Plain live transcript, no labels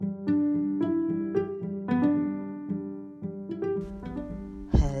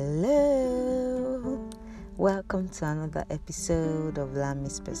welcome to another episode of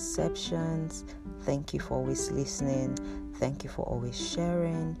Lammy's Perceptions. Thank you for always listening. Thank you for always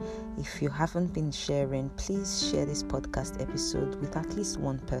sharing. If you haven't been sharing, please share this podcast episode with at least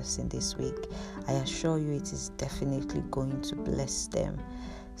one person this week. I assure you it is definitely going to bless them.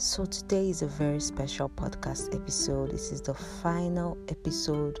 So today is a very special podcast episode. This is the final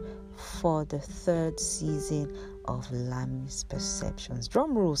episode for the third season of Lammy's Perceptions.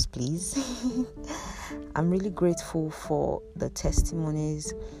 Drum rolls, please. I'm really grateful for the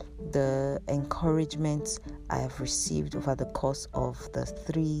testimonies, the encouragement I have received over the course of the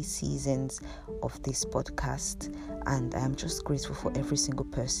 3 seasons of this podcast, and I'm just grateful for every single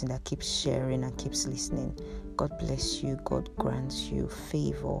person that keeps sharing and keeps listening. God bless you. God grants you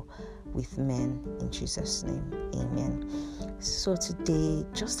favor with men in Jesus' name. Amen. So today,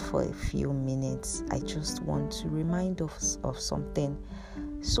 just for a few minutes, I just want to remind us of something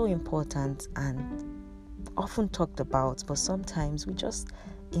so important and often talked about, but sometimes we just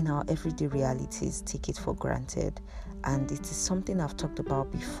in our everyday realities take it for granted. And it is something I've talked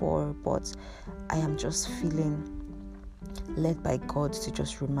about before, but I am just feeling led by God to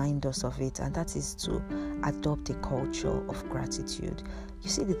just remind us of it, and that is to adopt a culture of gratitude. You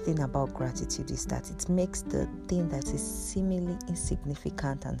see, the thing about gratitude is that it makes the thing that is seemingly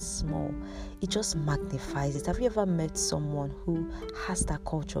insignificant and small, it just magnifies it. Have you ever met someone who has that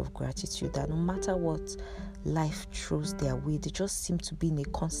culture of gratitude, that no matter what life throws their way, they just seem to be in a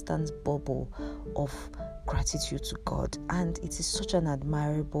constant bubble of gratitude to God? And it is such an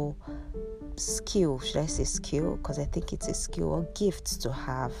admirable skill. Should I say skill? Because I think it's a skill or gift to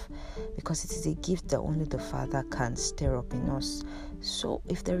have, because it is a gift that only the Father can stir up in us. So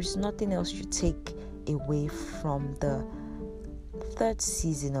if there is nothing else you take away from the third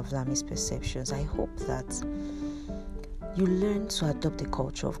season of Lammy's Perceptions, I hope that you learn to adopt a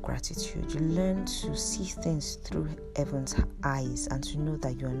culture of gratitude. You learn to see things through heaven's eyes and to know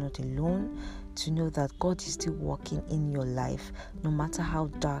that you are not alone, to know that God is still working in your life, no matter how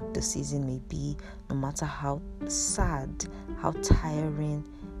dark the season may be, no matter how sad, how tiring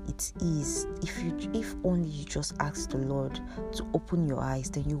it is. If only you just ask the Lord to open your eyes,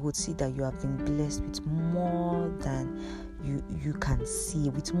 then you would see that you have been blessed with more than you can see,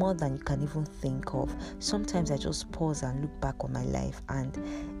 with more than you can even think of. Sometimes I just pause and look back on my life, and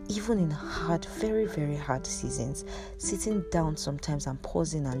even in hard, very, very hard seasons, sitting down sometimes and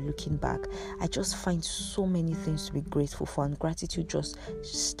pausing and looking back, I just find so many things to be grateful for, and gratitude just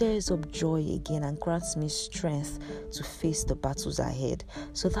stirs up joy again and grants me strength to face the battles ahead.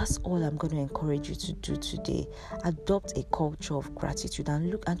 So that's all I'm going to encourage you to do today. Adopt a culture of gratitude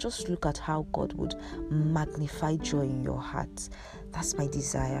and just look at how God would magnify joy in your heart. That's my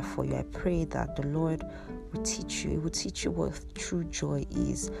desire for you. I pray that the Lord will teach you. It will teach you what true joy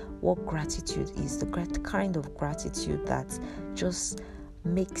is, what gratitude is, the kind of gratitude that just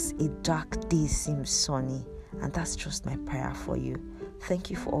makes a dark day seem sunny. And that's just my prayer for you. Thank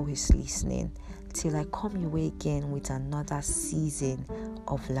you for always listening. Till I come your way again with another season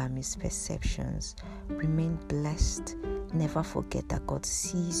of Lammy's Perceptions. Remain blessed. Never forget that God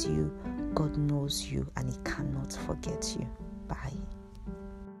sees you, God knows you, and He cannot forget you. Bye.